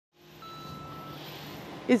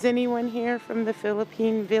Is anyone here from the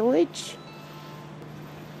Philippine village?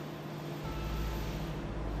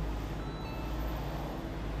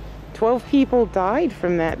 "12 people died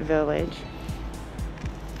from that village."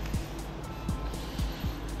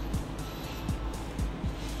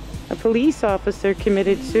 A police officer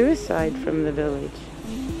committed suicide from the village.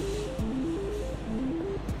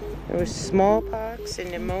 There was smallpox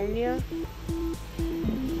and pneumonia,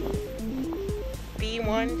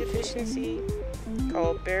 B1 deficiency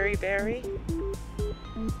called beriberi.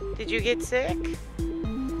 Did you get sick?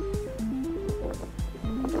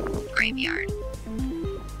 Graveyard.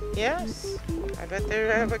 Yes, I bet they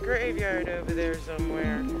have a graveyard over there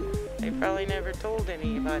somewhere. They probably never told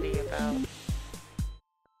anybody about.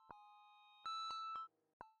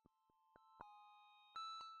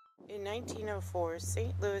 In 1904,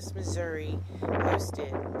 St. Louis, Missouri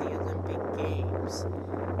hosted the Olympic Games.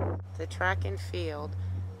 The track and field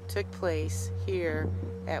took place here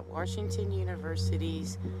at Washington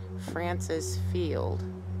University's Francis Field.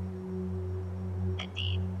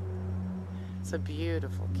 Indeed. It's a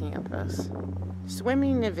beautiful campus.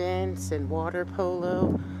 Swimming events and water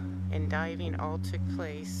polo and diving all took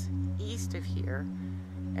place east of here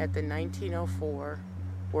at the 1904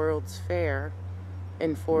 World's Fair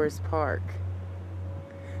in Forest Park.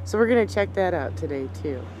 So we're going to check that out today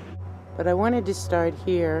too. But I wanted to start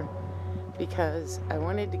here because I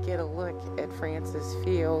wanted to get a look at Francis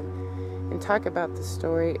Field and talk about the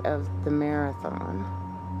story of the marathon.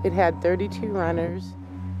 It had 32 runners,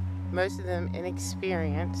 most of them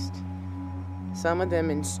inexperienced, some of them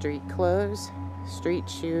in street clothes, street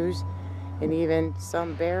shoes, and even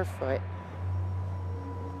some barefoot.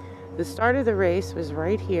 The start of the race was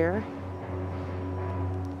right here,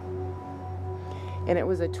 and it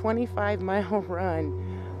was a 25-mile run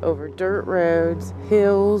over dirt roads,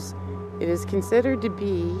 hills. It is considered to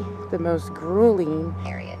be the most grueling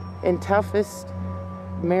and toughest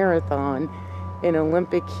marathon in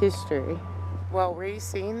Olympic history. While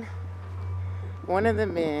racing, one of the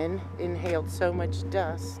men inhaled so much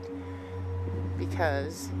dust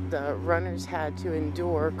because the runners had to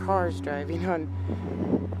endure cars driving on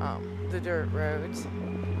the dirt roads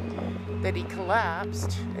that he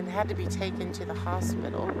collapsed and had to be taken to the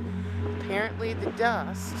hospital. Apparently the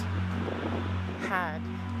dust had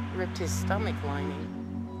ripped his stomach lining.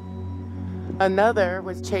 Another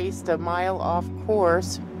was chased a mile off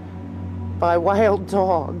course by wild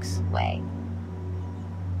dogs. Way.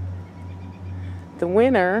 The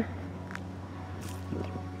winner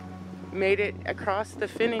made it across the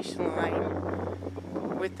finish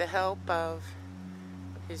line with the help of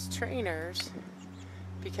his trainers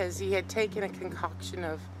because he had taken a concoction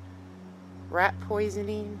of rat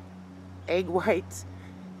poisoning, egg whites,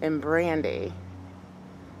 and brandy.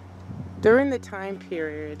 During the time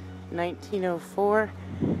period, 1904,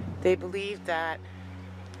 they believed that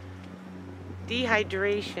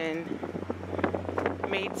dehydration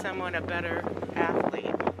made someone a better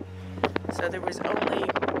athlete. So there was only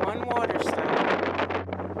one water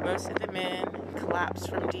stop. Most of the men collapsed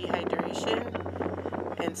from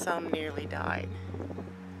dehydration, and some nearly died,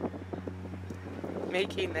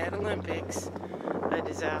 making that Olympics a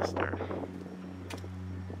disaster.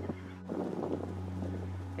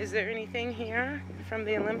 Is there anything here from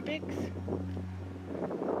the Olympics?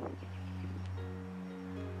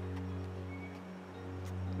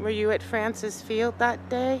 Were you at Francis Field that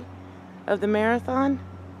day of the marathon?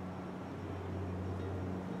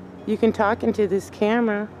 You can talk into this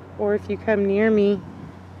camera, or if you come near me,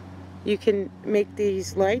 you can make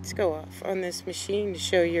these lights go off on this machine to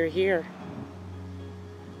show you're here.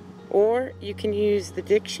 Or you can use the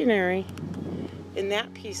dictionary in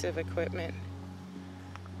that piece of equipment.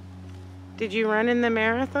 Did you run in the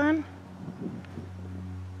marathon?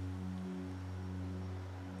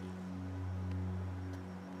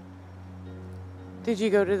 Did you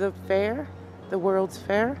go to the fair, the World's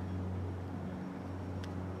Fair?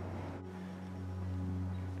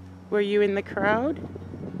 Were you in the crowd?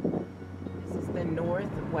 This is the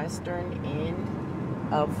northwestern end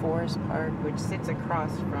of Forest Park, which sits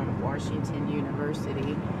across from Washington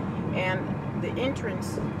University. And the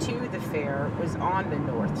entrance to the fair was on the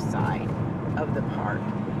north side of the park.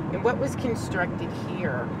 And what was constructed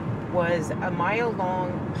here was a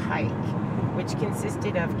mile-long pike, which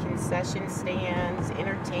consisted of concession stands,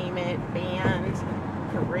 entertainment, bands,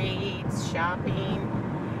 parades, shopping.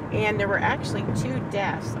 And there were actually 2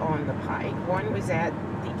 deaths on the pike. One was at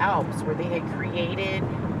the Alps, where they had created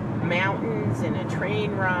mountains and a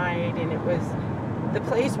train ride, and it was the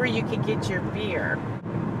place where you could get your beer.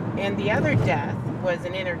 And the other death was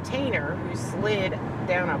an entertainer who slid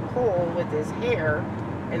down a pole with his hair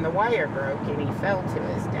and the wire broke and he fell to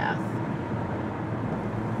his death.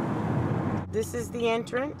 This is the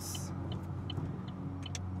entrance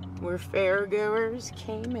where fairgoers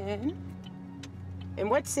came in. And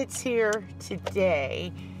what sits here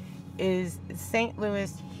today is St.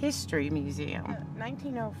 Louis History Museum. The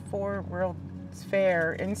 1904 World's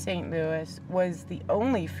Fair in St. Louis was the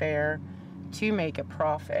only fair to make a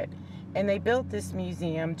profit. And they built this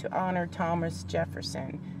museum to honor Thomas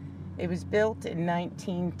Jefferson. It was built in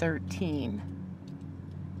 1913.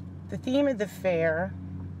 The theme of the fair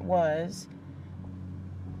was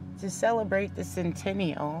to celebrate the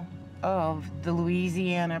centennial of the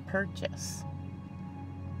Louisiana Purchase.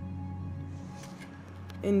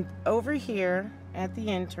 And over here at the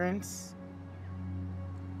entrance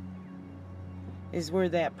is where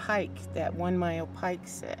that pike, that 1 mile pike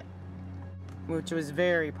sat, which was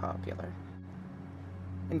very popular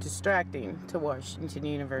and distracting to Washington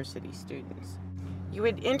University students. You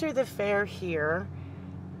would enter the fair here,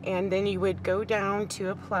 and then you would go down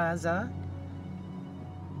to a plaza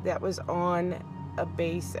that was on a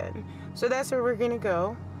basin. So that's where we're gonna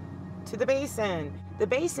go, to the basin. The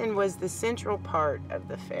basin was the central part of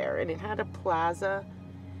the fair, and it had a plaza.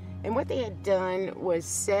 And what they had done was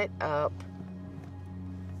set up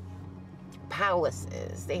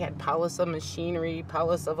palaces. They had palace of machinery,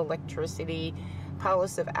 palace of electricity,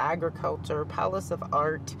 palace of agriculture, palace of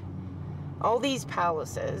art. All these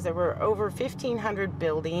palaces. There were over 1,500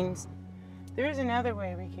 buildings. There's another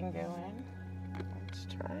way we can go in. Let's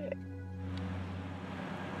try it.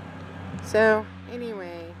 So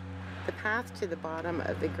anyway, the path to the bottom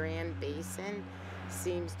of the Grand Basin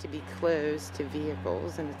seems to be closed to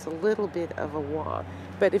vehicles, and it's a little bit of a walk.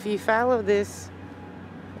 But if you follow this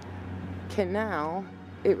canal,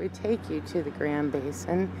 it would take you to the Grand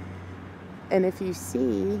Basin. And if you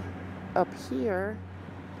see up here,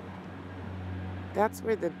 that's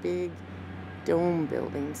where the big dome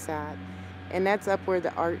building sat. And that's up where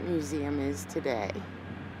the art museum is today.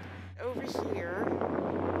 Over here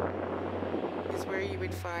is where you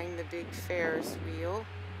would find the big Ferris wheel.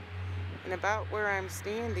 And about where I'm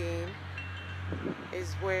standing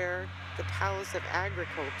is where the Palace of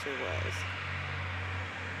Agriculture was.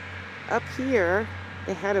 Up here,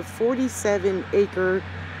 they had a 47-acre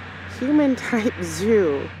human-type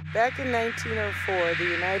zoo. Back in 1904,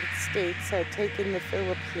 the United States had taken the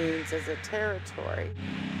Philippines as a territory.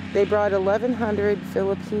 They brought 1,100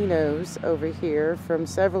 Filipinos over here from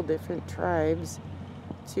several different tribes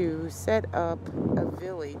to set up a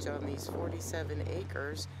village on these 47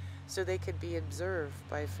 acres so they could be observed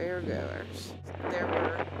by fairgoers. There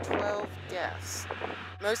were 12 deaths,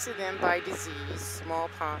 most of them by disease,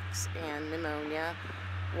 smallpox and pneumonia,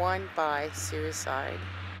 one by suicide.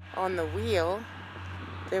 On the wheel,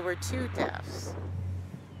 there were 2 deaths.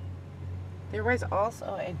 There was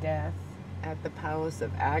also a death at the Palace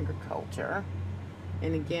of Agriculture.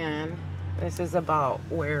 And again, this is about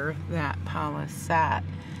where that palace sat.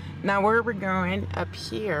 Now where we're going up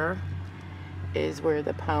here is where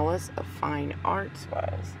the Palace of Fine Arts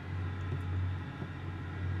was.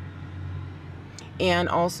 And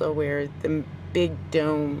also where the big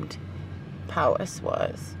domed palace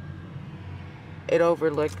was. It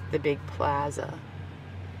overlooked the big plaza.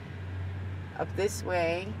 Up this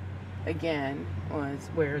way, again, was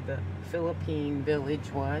where the Philippine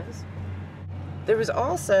village was. There was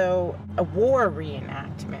also a war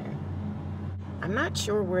reenactment. I'm not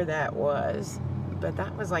sure where that was, but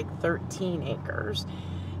that was like 13 acres.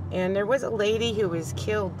 And there was a lady who was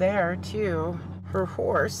killed there too. Her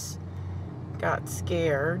horse got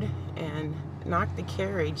scared and knocked the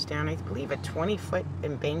carriage down, I believe a 20-foot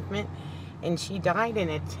embankment, and she died in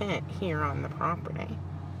a tent here on the property.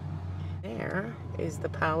 There is the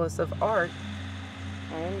Palace of Art.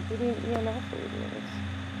 I am getting EMF readings.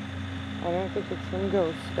 I don't think it's from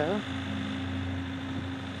ghosts though.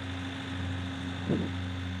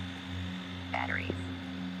 Batteries.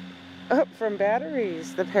 Oh, from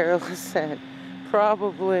batteries, the perilous said.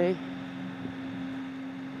 Probably.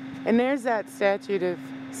 And there's that statue of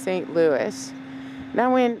St. Louis.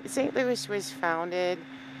 Now when St. Louis was founded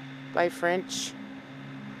by French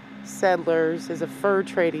settlers as a fur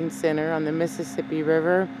trading center on the Mississippi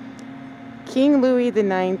River, King Louis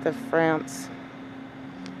IX of France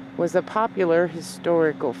was a popular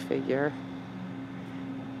historical figure.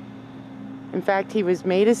 In fact, he was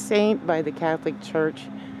made a saint by the Catholic Church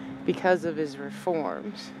because of his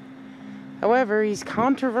reforms. However, he's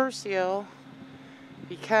controversial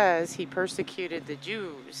because he persecuted the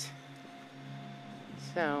Jews.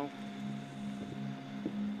 So,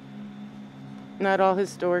 not all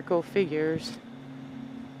historical figures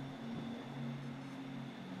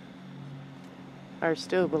are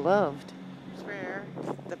still beloved. It's where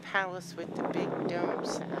the palace with the big dome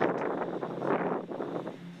sat.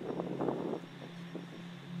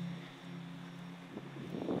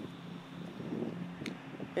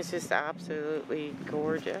 It's just absolutely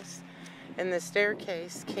gorgeous. And the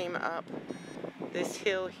staircase came up this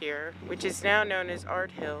hill here, which is now known as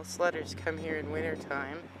Art Hill. Sledders come here in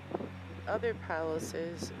wintertime. Other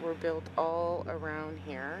palaces were built all around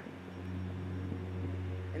here.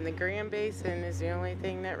 And the Grand Basin is the only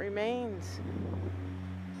thing that remains.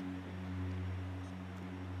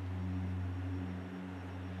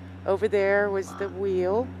 Over there was the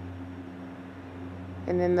wheel.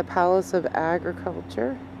 And then the Palace of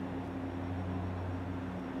Agriculture.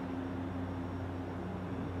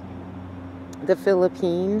 The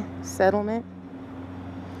Philippine settlement.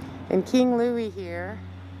 And King Louis here,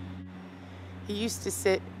 he used to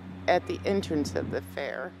sit at the entrance of the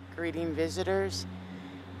fair, greeting visitors.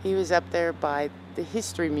 He was up there by the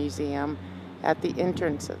History Museum at the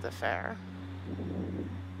entrance of the fair.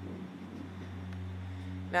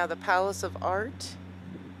 Now the Palace of Art,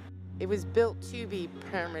 it was built to be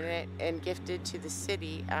permanent and gifted to the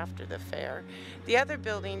city after the fair. The other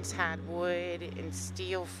buildings had wood and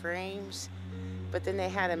steel frames, but then they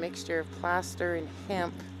had a mixture of plaster and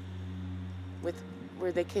hemp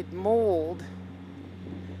where they could mold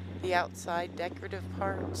the outside decorative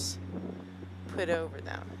parts put over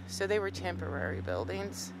them. So they were temporary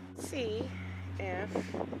buildings. Let's see if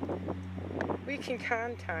we can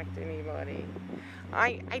contact anybody.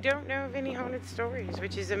 I don't know of any haunted stories,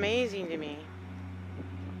 which is amazing to me.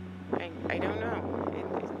 I don't know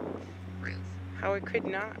how it could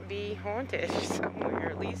not be haunted somewhere,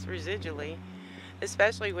 at least residually,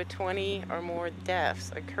 especially with 20 or more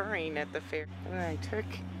deaths occurring at the fair. And I took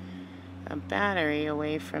a battery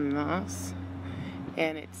away from this,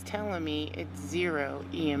 and it's telling me it's 0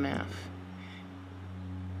 EMF.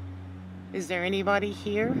 Is there anybody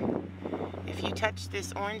here? If you touch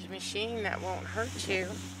this orange machine, that won't hurt you.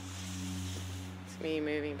 It's me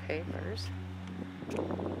moving papers.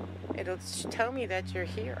 It'll tell me that you're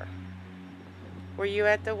here. Were you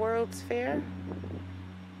at the World's Fair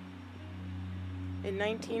in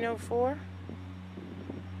 1904?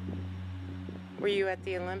 Were you at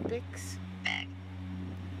the Olympics?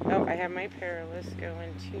 Oh, I have my perilous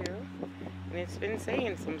going too. And it's been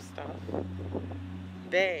saying some stuff.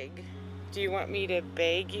 Beg. Do you want me to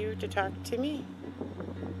beg you to talk to me?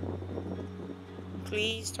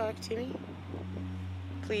 Please talk to me.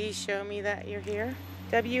 Please show me that you're here.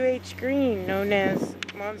 W.H. Green, known as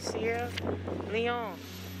Monsieur Leon.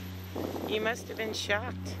 You must have been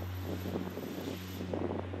shocked.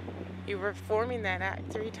 You were performing that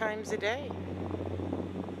act 3 times a day.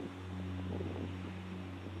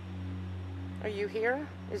 Are you here?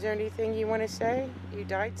 Is there anything you want to say? You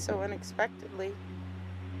died so unexpectedly.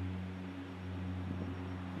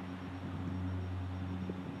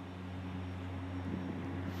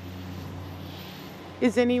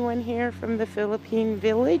 Is anyone here from the Philippine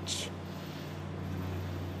village?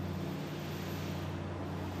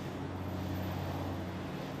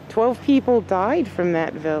 "12 people died from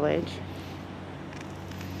that village.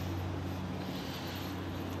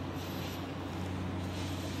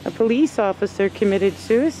 A police officer committed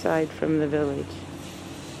suicide from the village.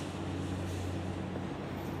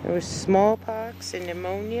 There was smallpox and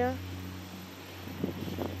pneumonia,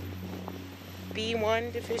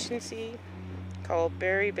 B1 deficiency called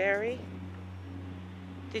beriberi.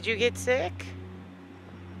 Did you get sick?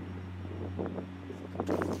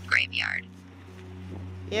 Graveyard.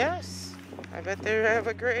 Yes. I bet they have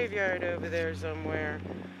a graveyard over there somewhere.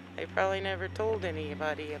 They probably never told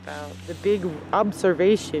anybody about the big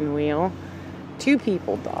observation wheel. 2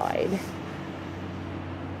 people died.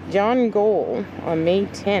 John Goal, on May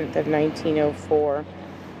 10th of 1904,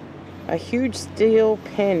 a huge steel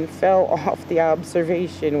pin fell off the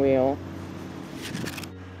observation wheel.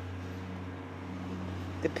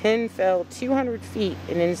 The pin fell 200 feet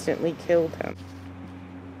and instantly killed him.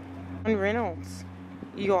 John Reynolds,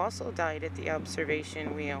 you also died at the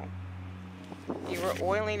observation wheel. You were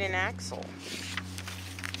oiling an axle,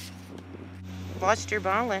 lost your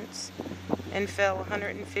balance, and fell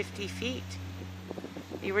 150 feet.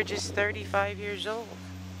 You were just 35 years old.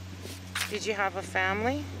 Did you have a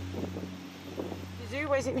family? The zoo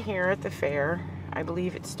wasn't here at the fair. I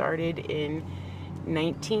believe it started in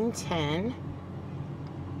 1910.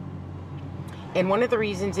 And one of the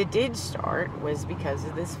reasons it did start was because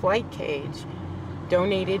of this flight cage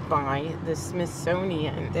donated by the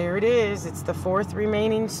Smithsonian. There it is. It's the 4th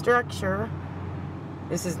remaining structure.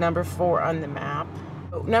 This is number 4 on the map.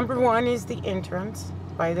 Number 1 is the entrance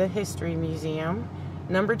by the History Museum.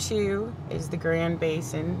 Number 2 is the Grand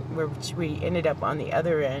Basin, which we ended up on the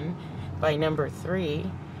other end by number 3,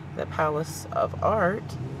 the Palace of Art.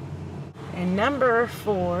 And number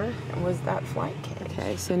 4 was that flight cage.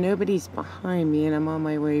 Okay, so nobody's behind me and I'm on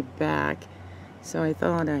my way back. So I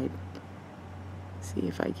thought I'd see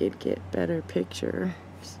if I could get better pictures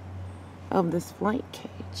of this flight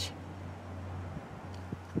cage.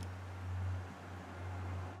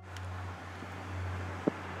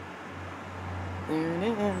 There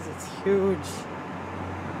it is, it's huge.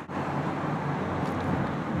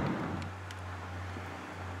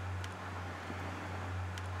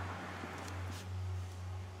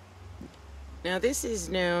 Now this is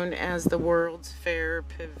known as the World's Fair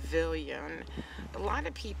Pavilion. A lot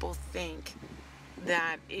of people think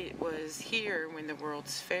that it was here when the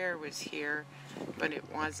World's Fair was here, but it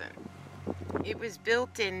wasn't. It was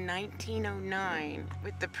built in 1909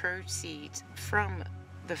 with the proceeds from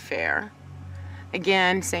the fair.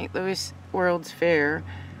 Again, St. Louis World's Fair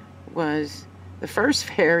was the first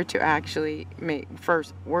fair to actually make,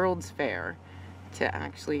 first World's Fair to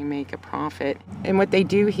actually make a profit. And what they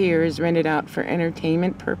do here is rent it out for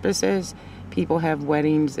entertainment purposes. People have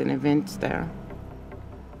weddings and events there.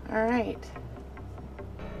 All right,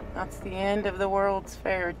 that's the end of the World's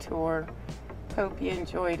Fair tour. Hope you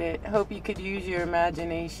enjoyed it. Hope you could use your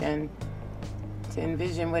imagination to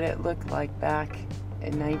envision what it looked like back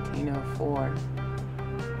in 1904.